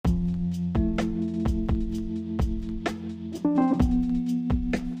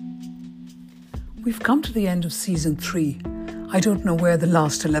We've come to the end of season 3. I don't know where the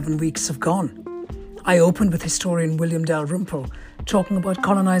last 11 weeks have gone. I opened with historian William Dalrymple talking about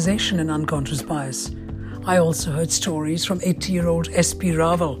colonisation and unconscious bias. I also heard stories from 80-year-old S.P.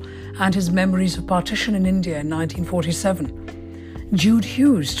 Raval and his memories of partition in India in 1947. Jude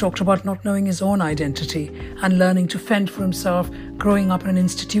Hughes talked about not knowing his own identity and learning to fend for himself growing up in an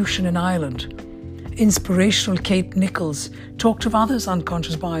institution in Ireland. Inspirational Kate Nichols talked of others'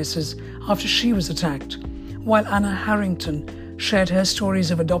 unconscious biases after she was attacked, while Anna Harrington shared her stories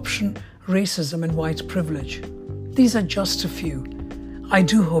of adoption, racism and white privilege. These are just a few. I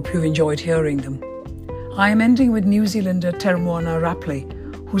do hope you've enjoyed hearing them. I am ending with New Zealander Terumona Rapley,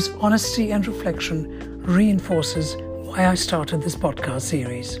 whose honesty and reflection reinforces why I started this podcast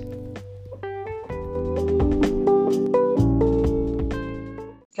series.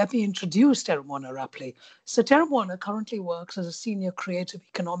 Let me introduce Terumona Rapley. So Terumona currently works as a senior creative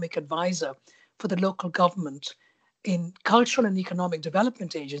economic advisor for the local government in Cultural and Economic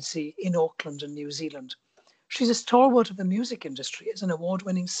Development Agency in Auckland and New Zealand. She's a stalwart of the music industry as an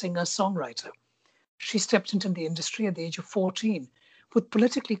award-winning singer-songwriter. She stepped into the industry at the age of 14 with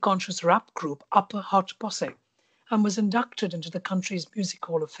politically conscious rap group Upper Hot Posse and was inducted into the country's Music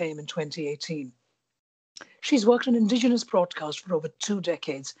Hall of Fame in 2018. She's worked in Indigenous broadcast for over 2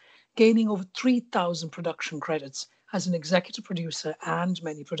 decades, gaining over 3,000 production credits as an executive producer and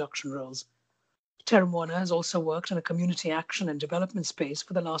many production roles. Terumona has also worked in a community action and development space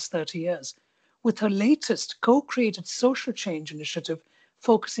for the last 30 years, with her latest co-created social change initiative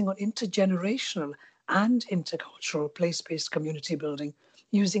focusing on intergenerational and intercultural place-based community building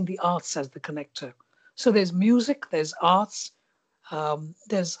using the arts as the connector. So there's music, there's arts,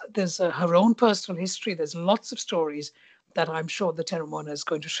 there's her own personal history. There's lots of stories that I'm sure that Terumona is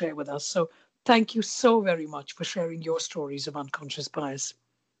going to share with us. So thank you so very much for sharing your stories of unconscious bias.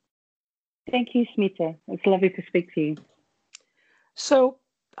 Thank you, Smita. It's lovely to speak to you. So,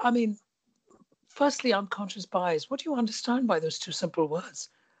 firstly, unconscious bias. What do you understand by those two simple words?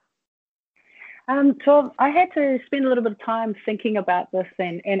 So I had to spend a little bit of time thinking about this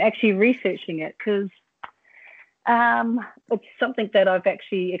and actually researching it because it's something that I've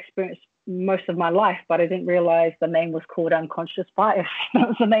actually experienced most of my life, but I didn't realize the name was called unconscious bias. That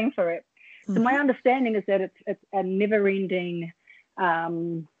was the name for it. Mm-hmm. So my understanding is that it's a never-ending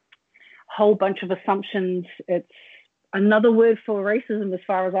whole bunch of assumptions. It's another word for racism as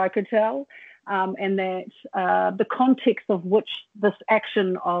far as I could tell, and that the context of which this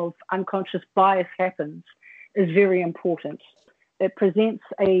action of unconscious bias happens is very important. It presents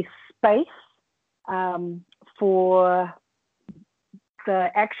a space for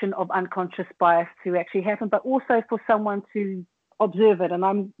the action of unconscious bias to actually happen, but also for someone to observe it. And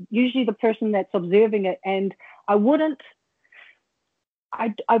I'm usually the person that's observing it, and I wouldn't,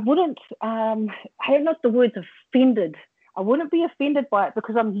 I don't know if the word's offended. I wouldn't be offended by it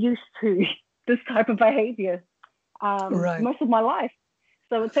because I'm used to this type of behavior most of my life.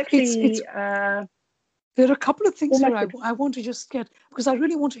 So it's actually... There are a couple of things here I want to just get, because I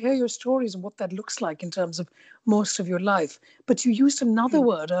really want to hear your stories and what that looks like in terms of most of your life. But you used another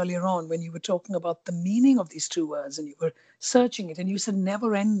word earlier on when you were talking about the meaning of these two words and you were searching it, and you said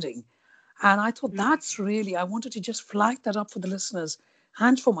never ending. And I thought that's really, I wanted to just flag that up for the listeners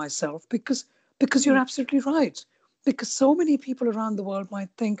and for myself, because you're absolutely right. Because so many people around the world might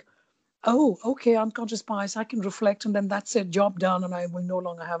think, oh, okay, unconscious bias, I can reflect and then that's it, job done, and I will no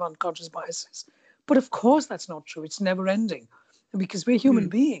longer have unconscious biases. But of course that's not true. It's never ending because we're human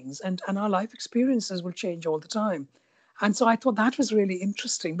beings and our life experiences will change all the time. And so I thought that was really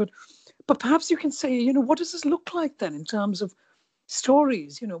interesting. But perhaps you can say, what does this look like then in terms of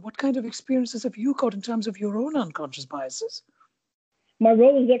stories? What kind of experiences have you got in terms of your own unconscious biases? My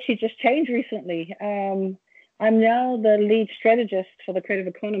role has actually just changed recently. I'm now the lead strategist for the creative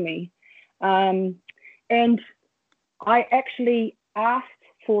economy. And I actually asked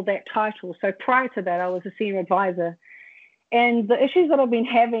for that title. So prior to that, I was a senior advisor. And the issues that I've been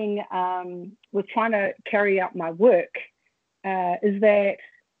having with trying to carry out my work is that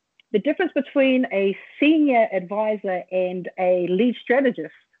the difference between a senior advisor and a lead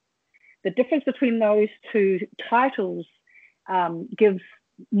strategist, the difference between those two titles gives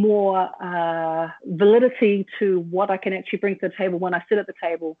more validity to what I can actually bring to the table when I sit at the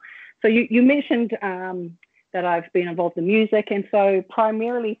table. So you mentioned that I've been involved in music, and so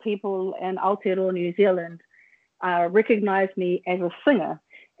primarily people in Aotearoa, New Zealand, recognize me as a singer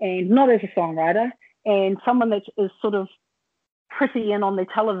and not as a songwriter, and someone that is sort of pretty in on the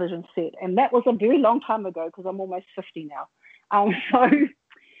television set. And that was a very long time ago because I'm almost 50 now. So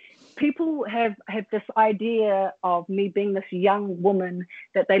people have this idea of me being this young woman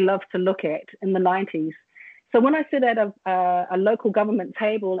that they love to look at in the 90s. So when I sit at a local government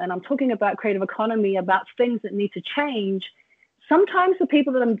table and I'm talking about creative economy, about things that need to change, sometimes the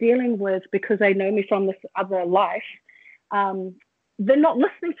people that I'm dealing with, because they know me from this other life, they're not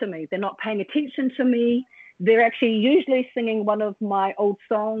listening to me. They're not paying attention to me. They're actually usually singing one of my old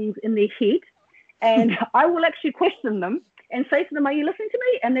songs in their head. And I will actually question them and say to them, are you listening to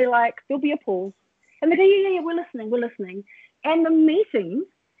me? And they're like, there'll be a pause. And they go, yeah, we're listening. And the meetings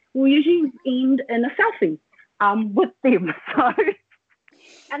will usually end in a selfie with them. So,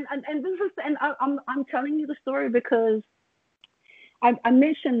 and this is, and I'm telling you the story because I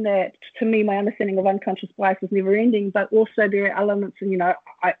mentioned that to me, my understanding of unconscious bias is never ending, but also there are elements, and,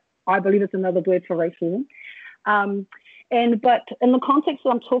 I believe it's another word for racism. But in the context that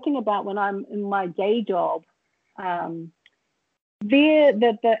I'm talking about when I'm in my day job,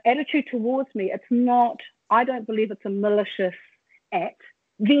 the attitude towards me, it's not, I don't believe it's a malicious act.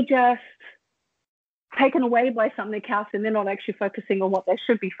 They're just taken away by something else and they're not actually focusing on what they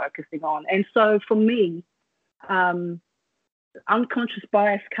should be focusing on. And so for me, unconscious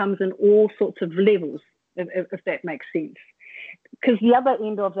bias comes in all sorts of levels, if that makes sense. Because the other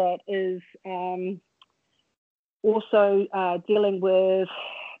end of that is also dealing with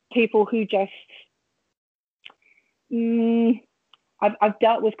people who just, I've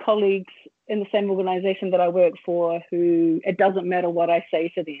dealt with colleagues in the same organization that I work for who it doesn't matter what I say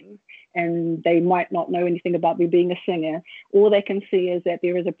to them, and they might not know anything about me being a singer. All they can see is that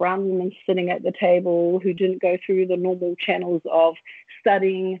there is a brown woman sitting at the table who didn't go through the normal channels of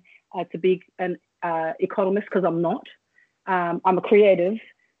studying to be an economist, because I'm not. I'm a creative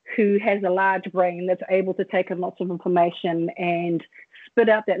who has a large brain that's able to take in lots of information and spit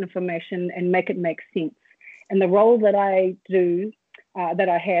out that information and make it make sense. And the role that I do, that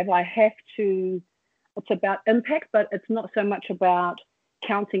I have to, it's about impact, but it's not so much about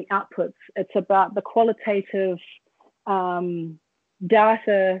counting outputs. It's about the qualitative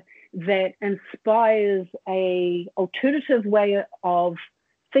data that inspires a alternative way of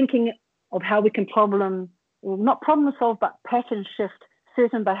thinking of how we can not problem solve, but pattern shift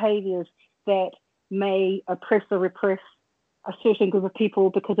certain behaviors that may oppress or repress a certain group of people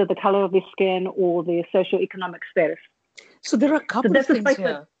because of the color of their skin or their socioeconomic status. So there are a couple of things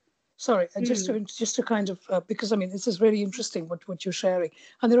here. Sorry, just to kind of, because I mean, this is really interesting what you're sharing.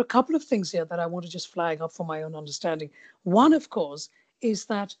 And there are a couple of things here that I want to just flag up for my own understanding. One, of course, is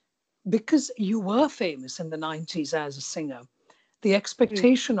that because you were famous in the 90s as a singer, the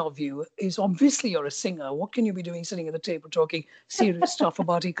expectation of you is obviously you're a singer. What can you be doing sitting at the table talking serious stuff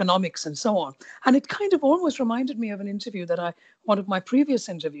about economics and so on? And it kind of almost reminded me of an interview one of my previous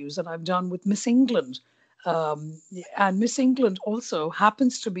interviews that I've done with Miss England. And Miss England also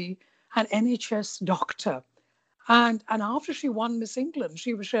happens to be an NHS doctor. And after she won Miss England,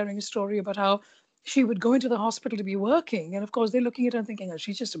 she was sharing a story about how she would go into the hospital to be working. And of course, they're looking at her and thinking, oh,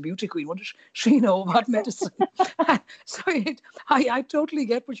 she's just a beauty queen. What does she know about medicine? So I totally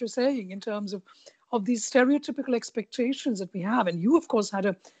get what you're saying in terms of these stereotypical expectations that we have. And you, of course, had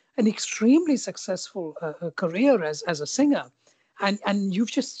an extremely successful career as a singer. And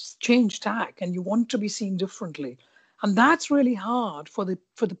you've just changed tack and you want to be seen differently. And that's really hard for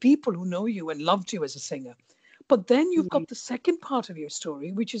the people who know you and loved you as a singer. But then you've got the second part of your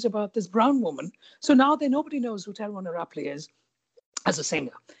story, which is about this brown woman. So now nobody knows who Tarahumana Rapley is as a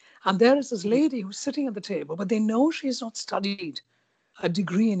singer. And there is this lady who's sitting at the table, but they know she has not studied a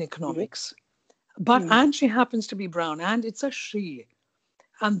degree in economics. And she happens to be brown, and it's a she.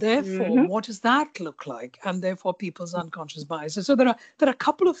 And therefore, what does that look like? And therefore, people's unconscious biases. So there are a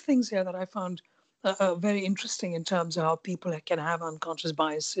couple of things here that I found very interesting in terms of how people can have unconscious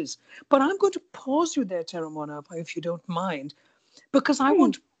biases. But I'm going to pause you there, Tarahumana, if you don't mind, because I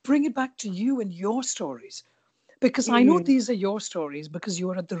want to bring it back to you and your stories. Because I know these are your stories because you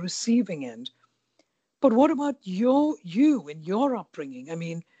are at the receiving end. But what about you and your upbringing? I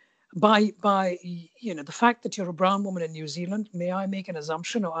mean, by the fact that you're a brown woman in New Zealand, may I make an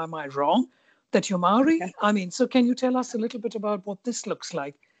assumption, or am I wrong, that you're Maori? Okay. I mean, so can you tell us a little bit about what this looks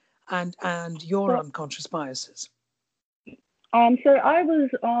like and your unconscious biases? So I was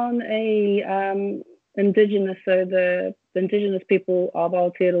on a Indigenous, so the Indigenous people of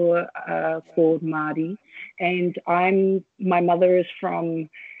Aotearoa are called Māori, and my mother is from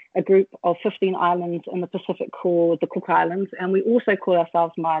a group of 15 islands in the Pacific called the Cook Islands, and we also call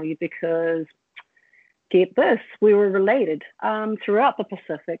ourselves Māori because, get this, we were related throughout the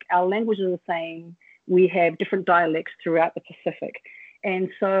Pacific. Our language is the same. We have different dialects throughout the Pacific. And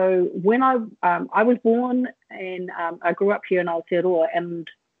so when I was born and I grew up here in Aotearoa, and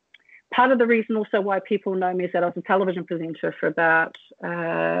part of the reason also why people know me is that I was a television presenter for about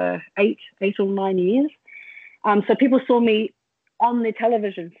 8 or 9 years. So people saw me on the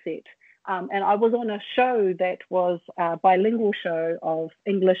television set. And I was on a show that was a bilingual show of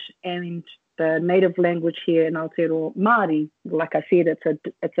English and the native language here in Aotearoa, Māori. Like I said, it's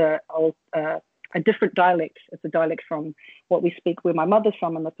a different dialect. It's a dialect from what we speak where my mother's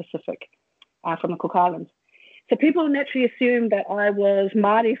from in the Pacific, from the Cook Islands. So people naturally assumed that I was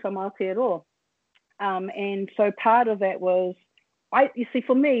Māori from Aotearoa. And so part of that was, you see,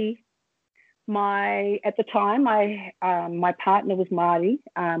 for me, at the time, my partner was Māori.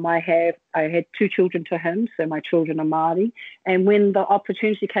 I had 2 children to him, so my children are Māori. And when the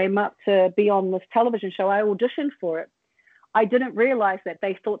opportunity came up to be on this television show, I auditioned for it. I didn't realize that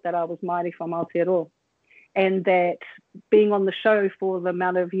they thought that I was Māori from Aotearoa, and that being on the show for the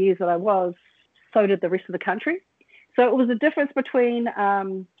amount of years that I was, so did the rest of the country. So it was a difference between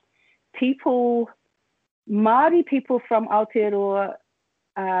Māori people from Aotearoa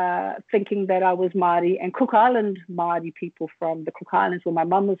thinking that I was Māori, and Cook Island Māori people from the Cook Islands where my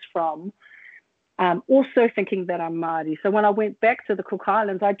mum was from, also thinking that I'm Māori. So when I went back to the Cook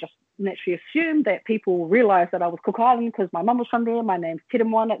Islands, I just naturally assumed that people realised that I was Cook Island because my mum was from there. My name's Te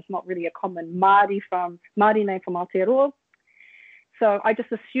Moana. It's not really a common Māori name from Aotearoa. So I just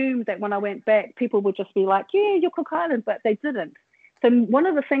assumed that when I went back, people would just be like, yeah, you're Cook Island, but they didn't. So one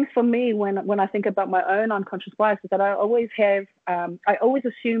of the things for me when I think about my own unconscious bias is that I always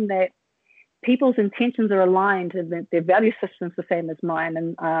assume that people's intentions are aligned and that their value system's the same as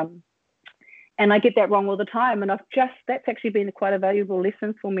mine. And I get that wrong all the time. And that's actually been quite a valuable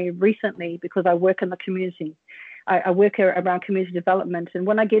lesson for me recently because I work in the community. I work around community development. And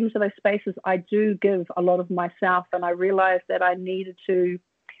when I get into those spaces, I do give a lot of myself. And I realized that I needed to,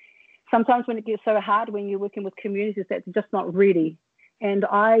 sometimes when it gets so hard when you're working with communities, that's just not ready. And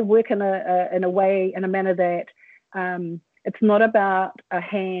I work in a manner that it's not about a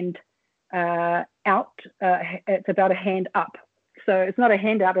hand out, it's about a hand up. So it's not a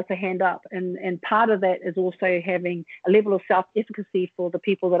hand out, it's a hand up. And part of that is also having a level of self-efficacy for the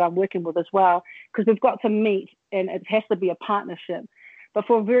people that I'm working with as well, because we've got to meet and it has to be a partnership. But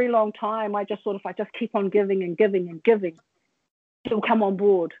for a very long time, I just keep on giving and giving and giving. They'll come on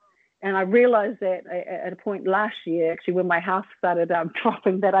board. And I realized that at a point last year, actually, when my house started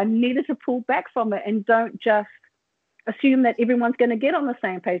dropping, that I needed to pull back from it and don't just assume that everyone's going to get on the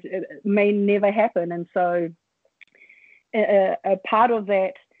same page. It may never happen. And so a part of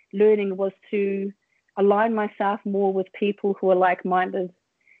that learning was to align myself more with people who are like-minded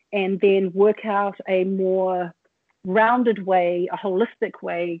and then work out a more rounded way, a holistic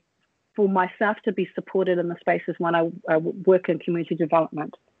way for myself to be supported in the spaces when I work in community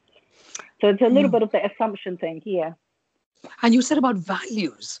development. So it's a little bit of the assumption thing here. And you said about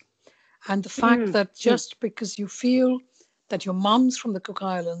values and the fact that just because you feel that your mum's from the Cook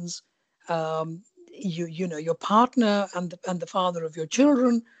Islands, you know, your partner and the father of your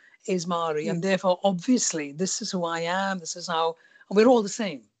children is Māori, and therefore, obviously, this is who I am. This is how we're all the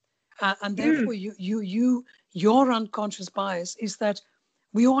same, and therefore, your unconscious bias is that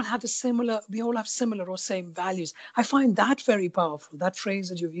we all have similar or same values. I find that very powerful. That phrase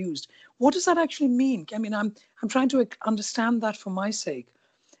that you've used. What does that actually mean? I mean, I'm trying to understand that for my sake,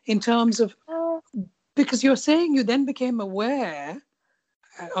 in terms of because you're saying you then became aware,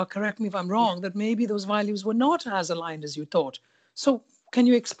 or correct me if I'm wrong, that maybe those values were not as aligned as you thought. So can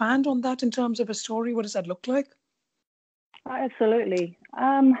you expand on that in terms of a story? What does that look like? Absolutely.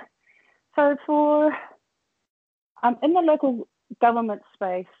 So for in the local government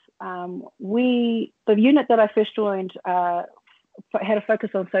space, the unit that I first joined had a focus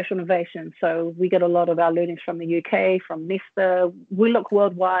on social innovation. So we get a lot of our learnings from the UK, from Nesta. We look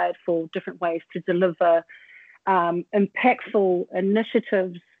worldwide for different ways to deliver impactful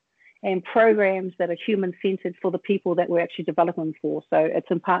initiatives and programs that are human-centered for the people that we're actually developing for. So it's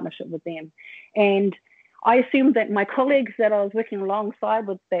in partnership with them. And I assumed that my colleagues that I was working alongside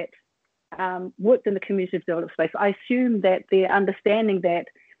with that worked in the community development space, I assumed that their understanding that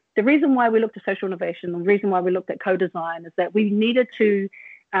the reason why we looked at social innovation, the reason why we looked at co-design is that we needed to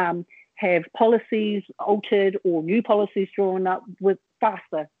have policies altered or new policies drawn up with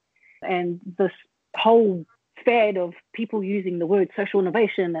faster. And this whole fad of people using the word social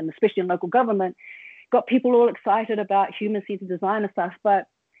innovation, and especially in local government, got people all excited about human-centered design and stuff. But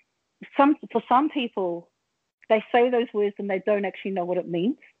for some people, they say those words and they don't actually know what it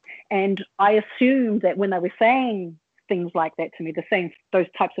means. And I assumed that when they were saying things like that to me, saying those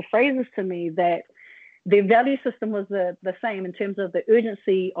types of phrases to me, that their value system was the same in terms of the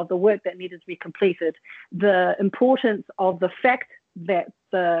urgency of the work that needed to be completed, the importance of the fact that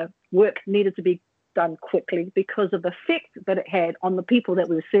the work needed to be done quickly because of the effect that it had on the people that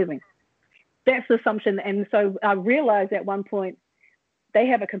we were serving. That's the assumption. And so I realized at one point, they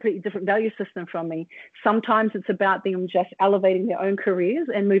have a completely different value system from me. Sometimes it's about them just elevating their own careers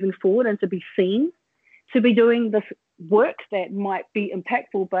and moving forward and to be seen, to be doing this work that might be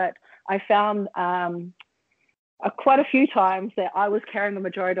impactful. But I found quite a few times that I was carrying the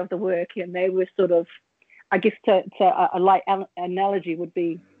majority of the work, and they were sort of, I guess a light analogy would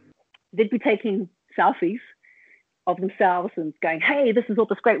be, they'd be taking selfies of themselves and going, hey, this is all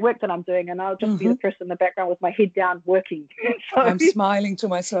this great work that I'm doing. And I'll just be the person in the background with my head down working. So, I'm smiling to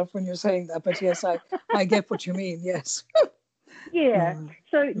myself when you're saying that, but yes, I get what you mean. Yes. Yeah.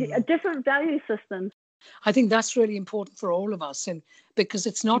 So different value systems. I think that's really important for all of us, and because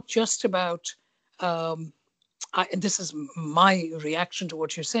it's not just about, this is my reaction to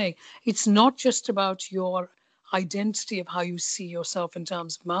what you're saying, it's not just about your identity of how you see yourself in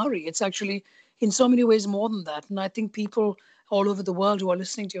terms of Maori. It's actually in so many ways more than that. And I think people all over the world who are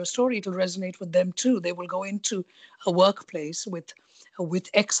listening to your story, it'll resonate with them too. They will go into a workplace with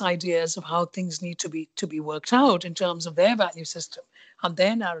X ideas of how things need to be worked out in terms of their value system and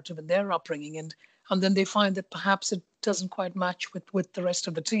their narrative and their upbringing. And then they find that perhaps it doesn't quite match with the rest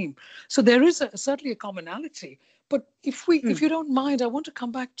of the team. So there is certainly a commonality. But if you don't mind, I want to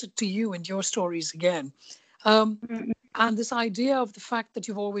come back to you and your stories again. And this idea of the fact that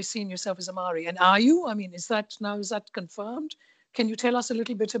you've always seen yourself as a Maori. And are you? I mean, is that confirmed? Can you tell us a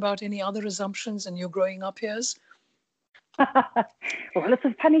little bit about any other assumptions in your growing up years? Well, it's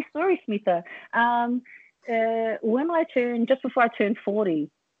a funny story, Smita. Just before I turned 40,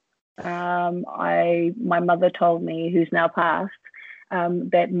 my mother told me, who's now passed,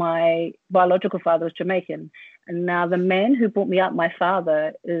 that my biological father was Jamaican. And now the man who brought me up, my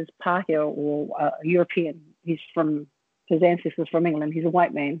father, is Pākehā or European. His ancestors from England. He's a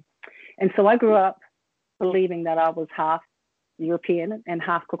white man. And so I grew up believing that I was half European and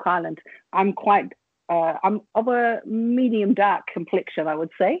half Cook Island. I'm of a medium dark complexion, I would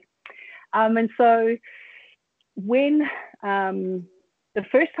say. And so when the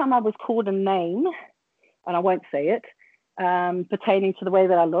first time I was called a name, and I won't say it, pertaining to the way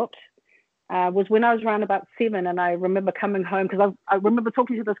that I looked, was when I was around about 7, and I remember coming home because I remember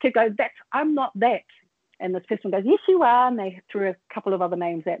talking to this kid, go, I'm not that. And this person goes, yes, you are. And they threw a couple of other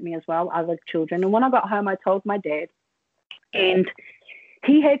names at me as well, other children. And when I got home, I told my dad. And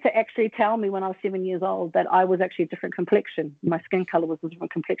he had to actually tell me when I was 7 years old that I was actually a different complexion. My skin color was a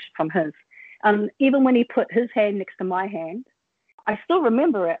different complexion from his. Even when he put his hand next to my hand, I still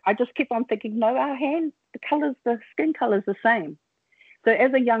remember it. I just kept on thinking, no, our hand, the skin color is the same. So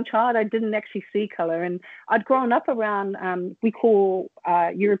as a young child, I didn't actually see color. And I'd grown up around, we call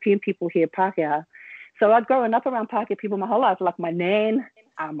European people here Pākehā. So I'd grown up around Pākehā people my whole life, like my nan,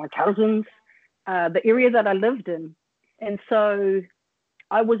 my cousins, the area that I lived in. And so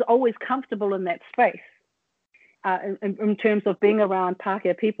I was always comfortable in that space in terms of being around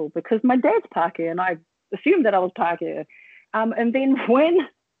Pākehā people, because my dad's Pākehā and I assumed that I was Pākehā. And then when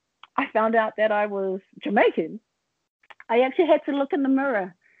I found out that I was Jamaican, I actually had to look in the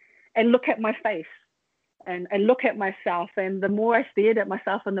mirror and look at my face. And look at myself, and the more I stared at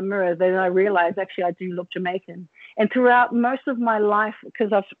myself in the mirror, then I realized actually I do look Jamaican. And throughout most of my life,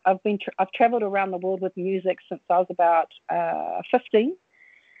 because I've traveled around the world with music since I was about 15.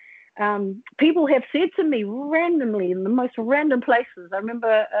 People have said to me randomly in the most random places. I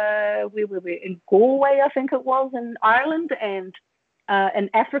remember we were in Galway, I think it was, in Ireland, and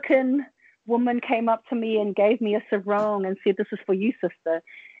an African woman came up to me and gave me a sarong and said, "This is for you, sister."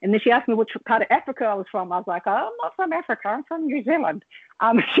 And then she asked me which part of Africa I was from. I was like, "Oh, I'm not from Africa. I'm from New Zealand."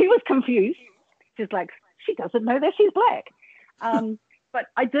 She was confused. She's like, she doesn't know that she's black. But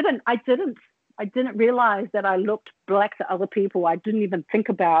I didn't realize that I looked black to other people. I didn't even think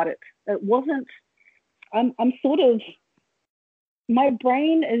about it. It wasn't, I'm sort of, my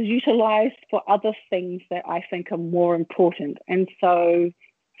brain is utilized for other things that I think are more important. And so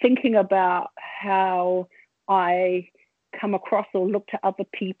thinking about how I come across or look to other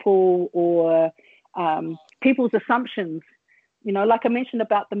people, or people's assumptions, like I mentioned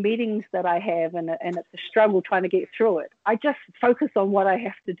about the meetings that I have, and it's a struggle trying to get through it. I just focus on what I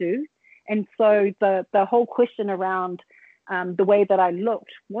have to do. And so the whole question around the way that I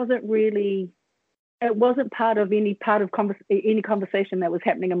looked wasn't part of any conversation that was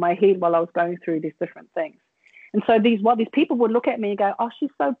happening in my head while I was going through these different things. And so these people would look at me and go, "Oh, she's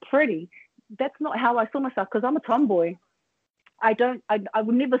so pretty." That's not how I saw myself, because I'm a tomboy. I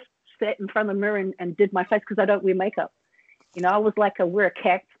would never sat in front of the mirror and did my face, because I don't wear makeup. I was like wear a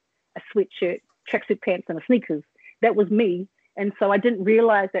cap, a sweatshirt, tracksuit pants, and a sneakers. That was me. And so I didn't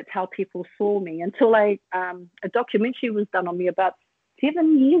realize that's how people saw me until a documentary was done on me about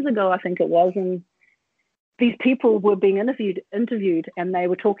 7 years ago, I think it was. And these people were being interviewed, and they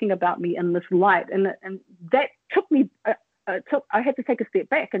were talking about me in this light. And that took me, I had to take a step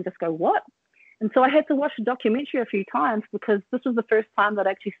back and just go, what? And so I had to watch the documentary a few times, because this was the first time that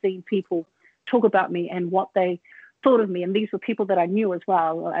I'd actually seen people talk about me and what they thought of me. And these were people that I knew as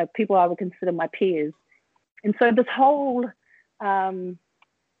well, people I would consider my peers. And so this whole,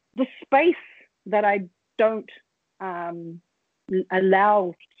 the space that I don't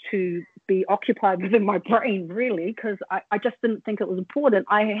allow to be occupied within my brain, really, because I just didn't think it was important.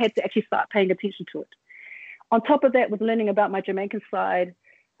 I had to actually start paying attention to it. On top of that, with learning about my Jamaican side,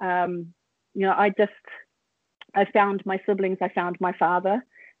 you know, I found my siblings, I found my father,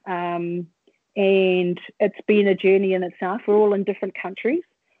 and it's been a journey in itself. We're all in different countries,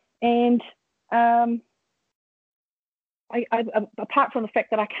 and I, apart from the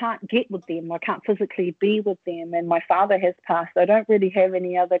fact that I can't get with them, I can't physically be with them, and my father has passed, I don't really have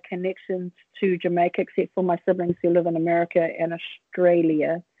any other connections to Jamaica except for my siblings who live in America and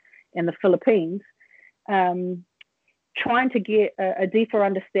Australia and the Philippines. Trying to get a deeper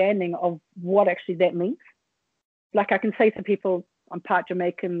understanding of what actually that means. Like, I can say to people, I'm part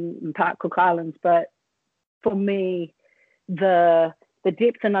Jamaican and part Cook Islands, but for me, the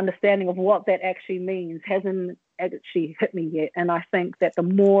depth and understanding of what that actually means hasn't actually hit me yet. And I think that the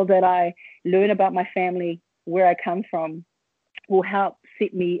more that I learn about my family, where I come from, will help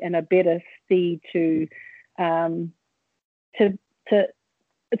set me in a better stead to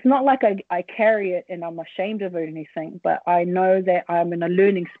it's not like I carry it and I'm ashamed of it or anything, but I know that I'm in a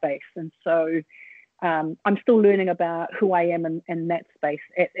learning space. And so I'm still learning about who I am in that space.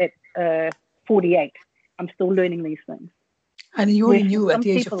 At 48, I'm still learning these things. And you only knew at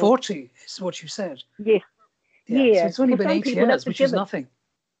the age of 40, is what you said. Yes. Yeah. So it's only been 8 years, which is nothing.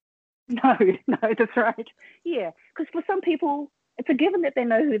 No, that's right. Yeah, because for some people, it's a given that they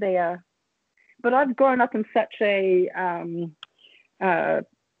know who they are. But I've grown up in such a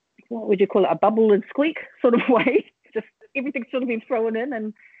what would you call it, a bubble and squeak sort of way. Just everything's sort of been thrown in,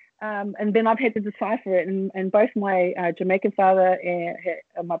 and then I've had to decipher it. And both my Jamaican father and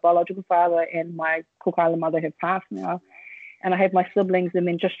my biological father and my Cook Island mother have passed now, and I have my siblings, and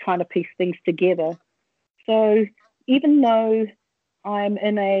then just trying to piece things together. So even though I'm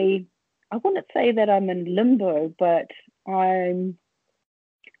in I wouldn't say that I'm in limbo, but I'm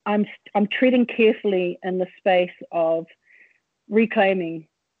treading carefully in the space of reclaiming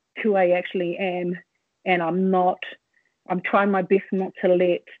who I actually am, and I'm trying my best not to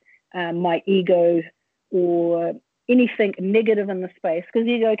let my ego or anything negative in the space, because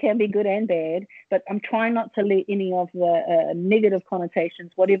ego can be good and bad, but I'm trying not to let any of the negative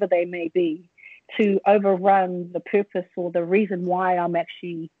connotations, whatever they may be, to overrun the purpose or the reason why I'm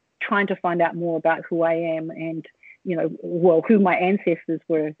actually trying to find out more about who I am and, you know, well, who my ancestors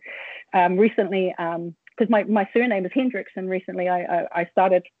were. Recently, because my surname is Hendricks, and recently I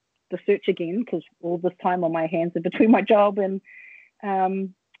started the search again, because all this time on my hands are between my job, and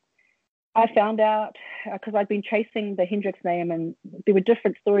I found out, because I'd been chasing the Hendricks name, and there were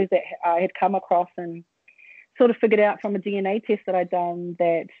different stories that I had come across, and sort of figured out from a DNA test that I'd done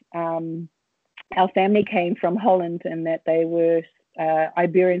that our family came from Holland, and that they were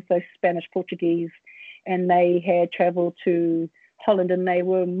Iberians, so Spanish, Portuguese, and they had traveled to Holland, and they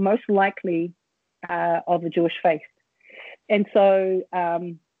were most likely of the Jewish faith. And so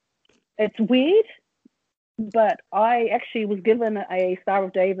it's weird, but I actually was given a Star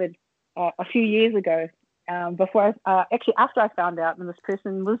of David a few years ago, before actually after I found out, and this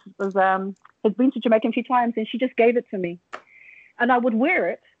person has been to Jamaica a few times, and she just gave it to me, and I would wear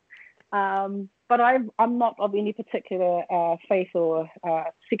it, but I'm not of any particular faith or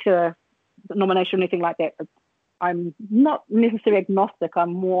secular denomination or anything like that. I'm not necessarily agnostic.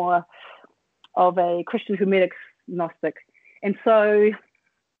 I'm more of a Christian Hermetic Gnostic. And so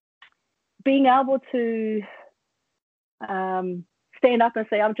being able to stand up and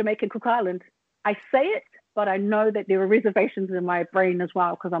say, I'm Jamaican Cook Island, I say it, but I know that there are reservations in my brain as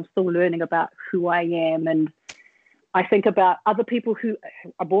well, because I'm still learning about who I am. And I think about other people who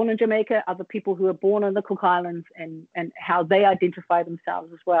are born in Jamaica, other people who are born in the Cook Islands, and how they identify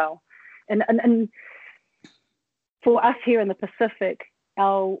themselves as well. And for us here in the Pacific,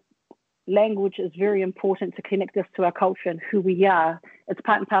 our language is very important to connect us to our culture and who we are. It's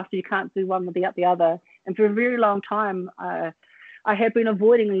part and parcel. You can't do one without the other. And for a very long time, I have been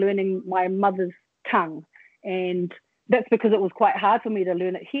avoiding learning my mother's tongue. And that's because it was quite hard for me to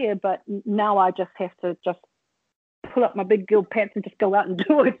learn it here. But now I just have to just pull up my big girl pants and just go out and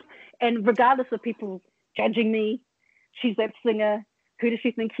do it. And regardless of people judging me, she's that singer. Who does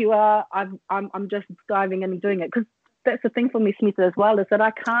she think you are? I'm just diving in and doing it. Because that's the thing for me, Smitha, as well, is that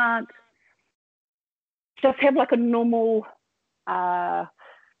I can't just have like a normal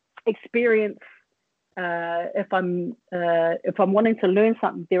experience. If I'm wanting to learn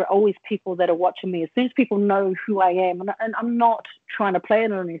something, there are always people that are watching me. As soon as people know who I am, and I'm not trying to play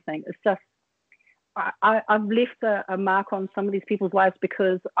it or anything, it's just I've left a mark on some of these people's lives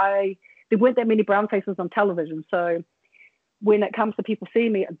because there weren't that many brown faces on television. So when it comes to people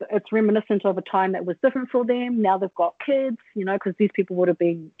seeing me, it's reminiscent of a time that was different for them. Now they've got kids, because these people would have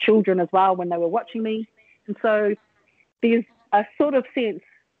been children as well when they were watching me. And so there's a sort of sense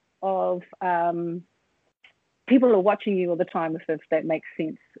of people are watching you all the time, if that makes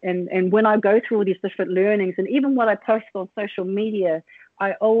sense. And when I go through all these different learnings, and even what I post on social media,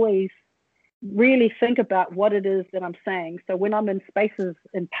 I always really think about what it is that I'm saying. So when I'm in spaces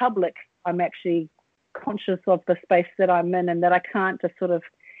in public, I'm actually conscious of the space that I'm in, and that I can't just sort of,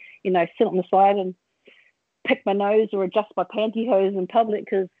 sit on the side and pick my nose or adjust my pantyhose in public,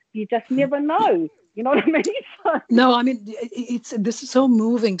 because you just never know. You know what I mean? So, no, I mean, this is so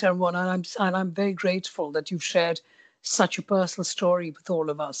moving, Taramona, and I'm very grateful that you've shared such a personal story with all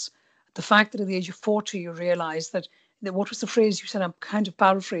of us. The fact that at the age of 40 you realize that what was the phrase you said? I'm kind of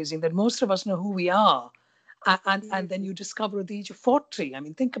paraphrasing, that most of us know who we are, and then you discover at the age of 40. I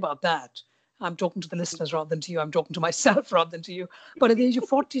mean, think about that. I'm talking to the listeners rather than to you. I'm talking to myself rather than to you. But at the age of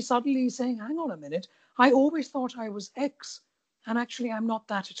 40, suddenly you're saying, hang on a minute, I always thought I was X, and actually I'm not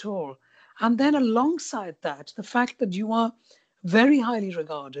that at all. And then alongside that, the fact that you are very highly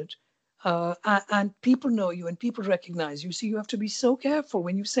regarded, and people know you and people recognize you. So you have to be so careful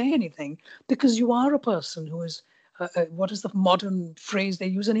when you say anything, because you are a person who is, what is the modern phrase they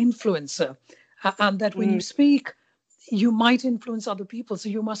use, an influencer. And that when you speak, you might influence other people. So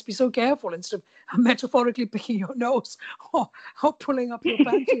you must be so careful instead of metaphorically picking your nose or pulling up your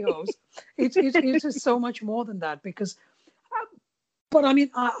pantyhose. It is so much more than that, because but I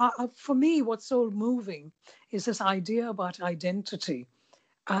mean, for me, what's so moving is this idea about identity,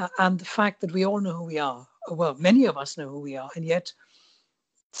 and the fact that we all know who we are. Well, many of us know who we are, and yet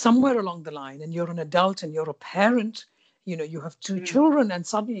somewhere along the line, and you're an adult and you're a parent, you have two children, and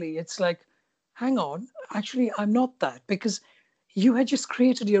suddenly it's like, hang on, actually, I'm not that, because you had just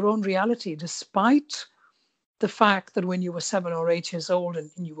created your own reality, despite the fact that when you were 7 or 8 years old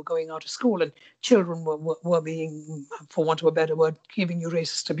and you were going out of school and children were being, for want of a better word, giving you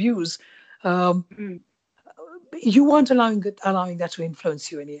racist abuse, you weren't allowing that to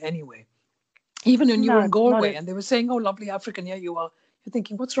influence you anyway. Even when you were in Galway and they were saying, oh, lovely African, here you are. You're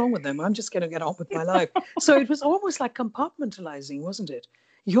thinking, what's wrong with them? I'm just going to get on with my life. So it was almost like compartmentalizing, wasn't it?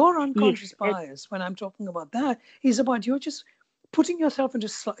 Your unconscious bias, when I'm talking about that, is about you're just putting yourself into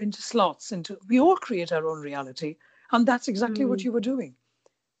slots. We all create our own reality, and that's exactly what you were doing.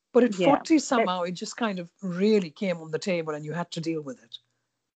 But at 40, somehow, it just kind of really came on the table, and you had to deal with it.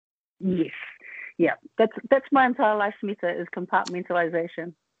 Yes, yeah, that's my entire life, Smitha, is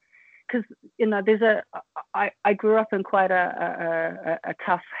compartmentalization. Because I grew up in quite a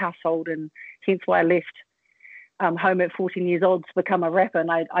tough household, and hence why I left home at 14 years old to become a rapper. And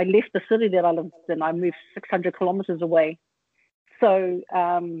I left the city that I lived in. I moved 600 kilometers away. So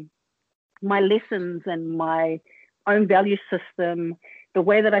my lessons and my own value system, the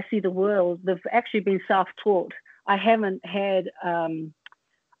way that I see the world, they've actually been self-taught. I didn't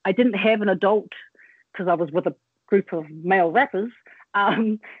have an adult, because I was with a group of male rappers.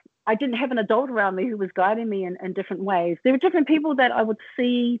 I didn't have an adult around me who was guiding me in different ways. There were different people that I would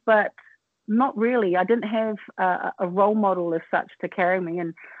see, but not really. I didn't have a role model as such to carry me.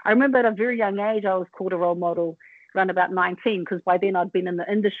 And I remember at a very young age, I was called a role model around about 19, because by then I'd been in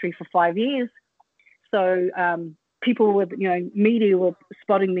the industry for 5 years. So people with, media were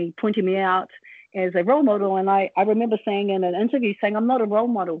spotting me, pointing me out as a role model. And I remember saying in an interview, saying, I'm not a role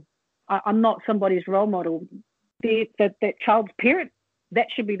model. I'm not somebody's role model. That child's parent, that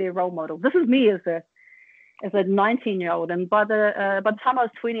should be their role model. This is me as a 19-year-old. And by the time I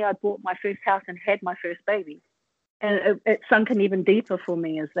was 20, I bought my first house and had my first baby. And it sunk in even deeper for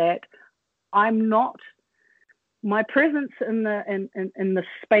me, is that I'm not, my presence in the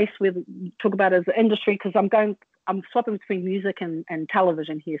space we talk about as the industry, because I'm swapping between music and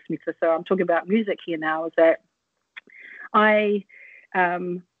television here, Smitha. So I'm talking about music here now, is that I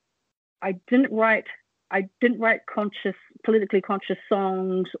didn't write politically conscious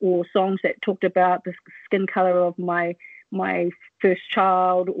songs, or songs that talked about the skin color of my first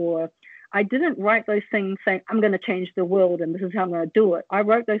child, or I didn't write those things saying, I'm going to change the world and this is how I'm going to do it. I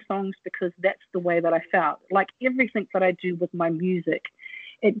wrote those songs because that's the way that I felt. Like everything that I do with my music,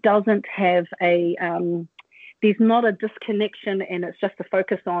 it doesn't have a there's not a disconnection, and it's just a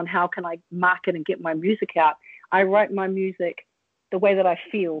focus on how can I market and get my music out. I write my music the way that I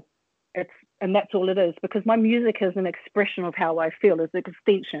feel. And that's all it is, because my music is an expression of how I feel. It's an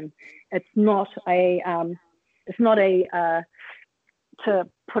extension. It's not a to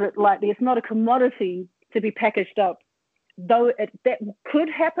put it lightly, it's not a commodity to be packaged up, though that could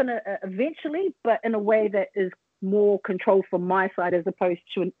happen eventually, but in a way that is more controlled from my side, as opposed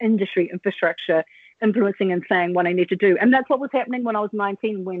to an industry infrastructure influencing and saying what I need to do. And that's what was happening when I was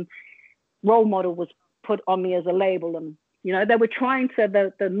 19, when Role Model was put on me as a label. And, you know, they were trying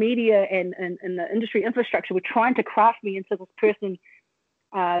to, the media and the industry infrastructure were trying to craft me into this person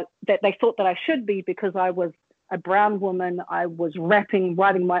that they thought that I should be, because I was a brown woman. I was rapping,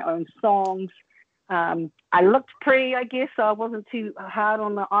 writing my own songs. I looked pretty, I guess, so I wasn't too hard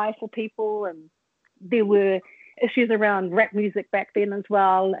on the eye for people. And there were issues around rap music back then as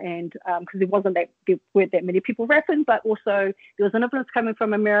well, and because there weren't that many people rapping, but also there was an influence coming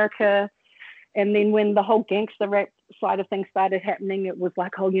from America. And then when the whole gangster rap side of things started happening, it was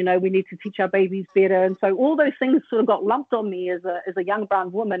like, oh, you know, we need to teach our babies better. And so all those things sort of got lumped on me as a young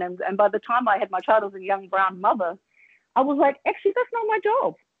brown woman. And by the time I had my child as a young brown mother, I was like, actually, that's not my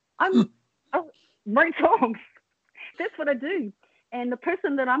job. I write songs. That's what I do. And the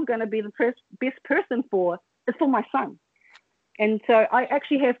person that I'm going to be the best person for is for my son. And so I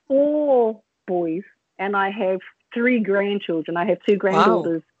actually have 4 boys, and I have 3 grandchildren. I have 2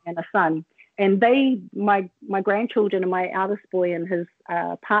 granddaughters and a son. And my grandchildren and my eldest boy and his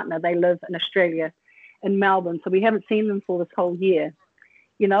partner, they live in Australia, in Melbourne. So we haven't seen them for this whole year,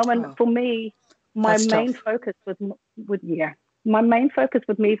 you know. And for me, my main focus with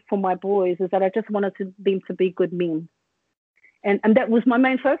me for my boys is that I just wanted them to be good men. And that was my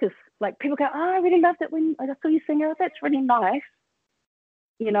main focus. Like, people go, oh, I really loved it when I saw you sing. Oh, that's really nice.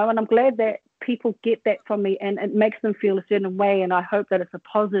 You know, and I'm glad that people get that from me, and it makes them feel a certain way. And I hope that it's a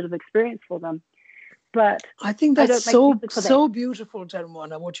positive experience for them. But I think that's so beautiful,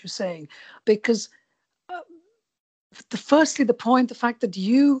 Taramona, what you're saying, because the fact that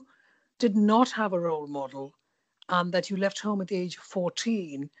you did not have a role model, and that you left home at the age of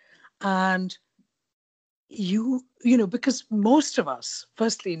 14, and you know, because most of us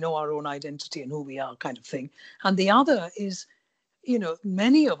firstly know our own identity and who we are, kind of thing, and the other is, you know,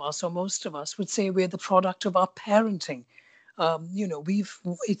 many of us, or most of us, would say we're the product of our parenting. You know,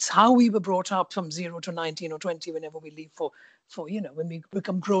 it's how we were brought up from 0 to 19 or 20, whenever we leave for you know, when we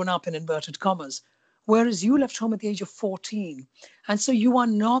become grown up in inverted commas. Whereas you left home at the age of 14, and so you are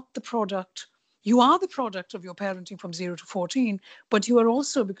not the product. You are the product of your parenting from 0 to 14, but you are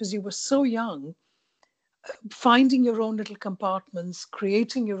also, because you were so young, finding your own little compartments,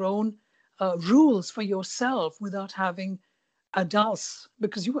 creating your own rules for yourself without having adults.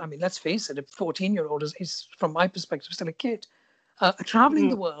 Because I mean, let's face it, a 14-year-old is, from my perspective, still a kid, traveling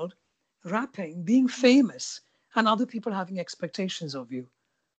the world, rapping, being famous, and other people having expectations of you.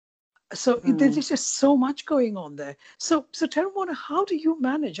 So there's just so much going on there. So Taramona, how do you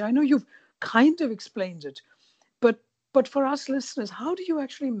manage? I know you've kind of explained it, but for us listeners, how do you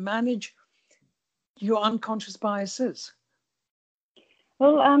actually manage your unconscious biases?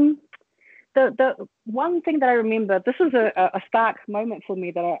 Well, the one thing that I remember, this is a stark moment for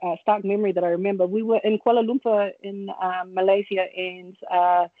me, a stark memory that I remember. We were in Kuala Lumpur in Malaysia, and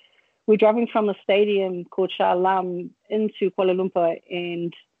we're driving from a stadium called Shah Alam into Kuala Lumpur,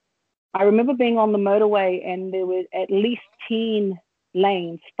 and I remember being on the motorway, and there were at least 10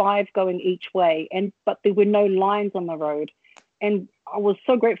 lanes, 5 going each way, but there were no lines on the road. And I was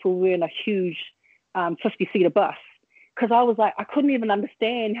so grateful we were in a huge 50-seater bus, because I was like, I couldn't even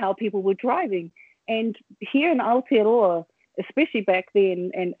understand how people were driving. And here in Aotearoa, especially back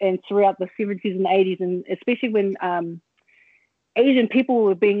then and throughout the 70s and 80s, and especially when Asian people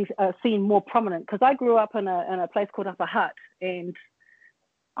were being seen more prominent, because I grew up in a place called Upper Hutt, and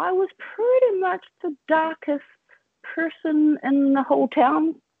I was pretty much the darkest person in the whole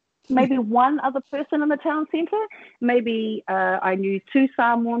town. Maybe one other person in the town centre. Maybe I knew 2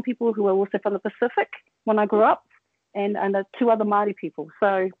 Samoan people who were also from the Pacific when I grew up, and 2 other Māori people.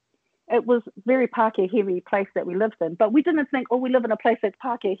 So it was very Pākehā heavy place that we lived in. But we didn't think, oh, we live in a place that's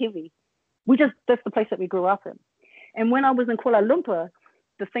Pākehā heavy. That's the place that we grew up in. And when I was in Kuala Lumpur,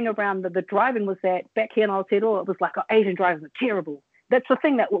 the thing around the driving was that back here in Aotearoa, it was like, oh, Asian drivers are terrible. That's the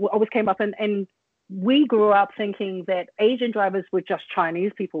thing that always came up. And we grew up thinking that Asian drivers were just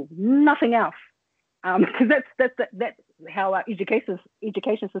Chinese people, nothing else. Because that's how our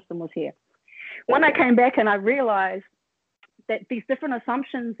education system was here. When I came back and I realized that these different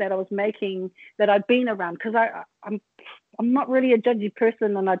assumptions that I was making, that I'd been around, because I'm I'm not really a judgy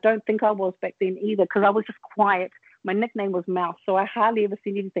person, and I don't think I was back then either, because I was just quiet. My nickname was Mouse, so I hardly ever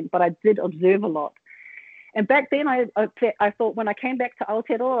seen anything, but I did observe a lot. And back then, I thought when I came back to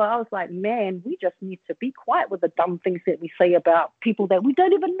Aotearoa, I was like, man, we just need to be quiet with the dumb things that we say about people that we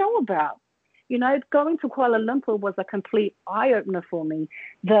don't even know about. You know, going to Kuala Lumpur was a complete eye-opener for me.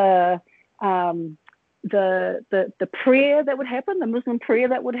 The prayer that would happen, the Muslim prayer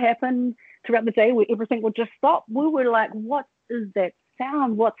that would happen throughout the day where everything would just stop. We were like, what is that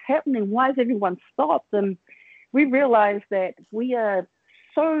sound? What's happening? Why is everyone stopped? And we realized that we're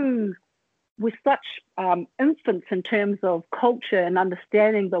such infants in terms of culture and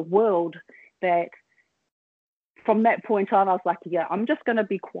understanding the world, that from that point on, I was like, yeah, I'm just going to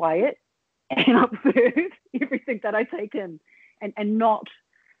be quiet and observe everything that I take in, and not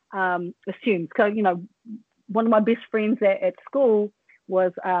assume. So, you know, one of my best friends at school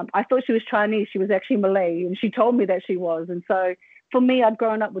was, I thought she was Chinese. She was actually Malay, and she told me that she was. And so for me, I'd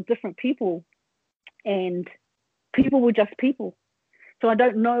grown up with different people, and people were just people. So I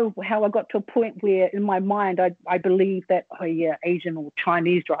don't know how I got to a point where in my mind I believe that, oh yeah, Asian or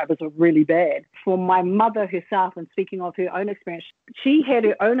Chinese drivers are really bad. For my mother herself, and speaking of her own experience, she had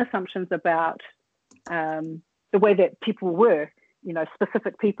her own assumptions about the way that people were. You know,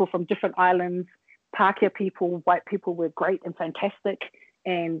 specific people from different islands, Pākehā people, white people were great and fantastic,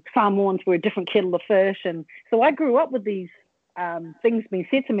 and Samoans were a different kettle of fish. And so I grew up with these things being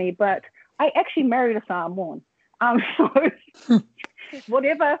said to me, but I actually married a Samoan. So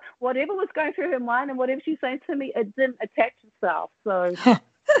whatever was going through her mind and whatever she's saying to me, it didn't attach itself. So,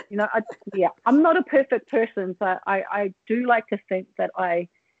 you know, I'm not a perfect person, but I do like to think that I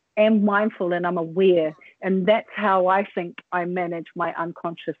am mindful and I'm aware, and that's how I think I manage my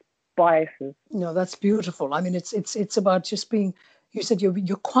unconscious biases. No, that's beautiful. I mean, it's about just being. You said you're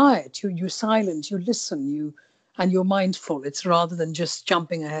quiet, you're silent, you listen, and you're mindful. It's rather than just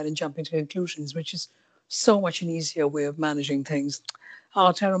jumping ahead and jumping to conclusions, which is so much an easier way of managing things.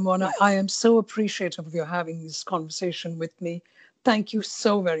 Tera Moana, I am so appreciative of you having this conversation with me. Thank you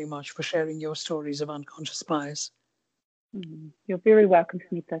so very much for sharing your stories of unconscious bias. You're very welcome,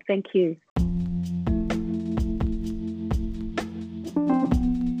 Smita. Thank you.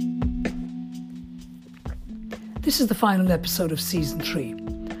 This is the final episode of Season 3.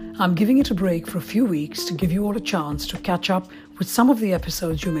 I'm giving it a break for a few weeks to give you all a chance to catch up with some of the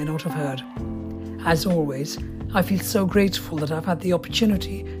episodes you may not have heard. As always, I feel so grateful that I've had the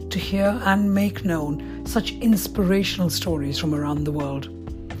opportunity to hear and make known such inspirational stories from around the world.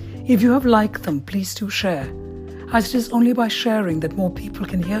 If you have liked them, please do share, as it is only by sharing that more people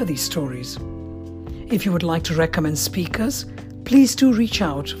can hear these stories. If you would like to recommend speakers, please do reach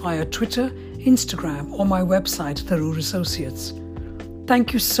out via Twitter, Instagram, or my website, Tharoor Associates.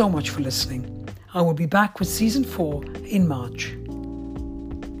 Thank you so much for listening. I will be back with Season 4 in March.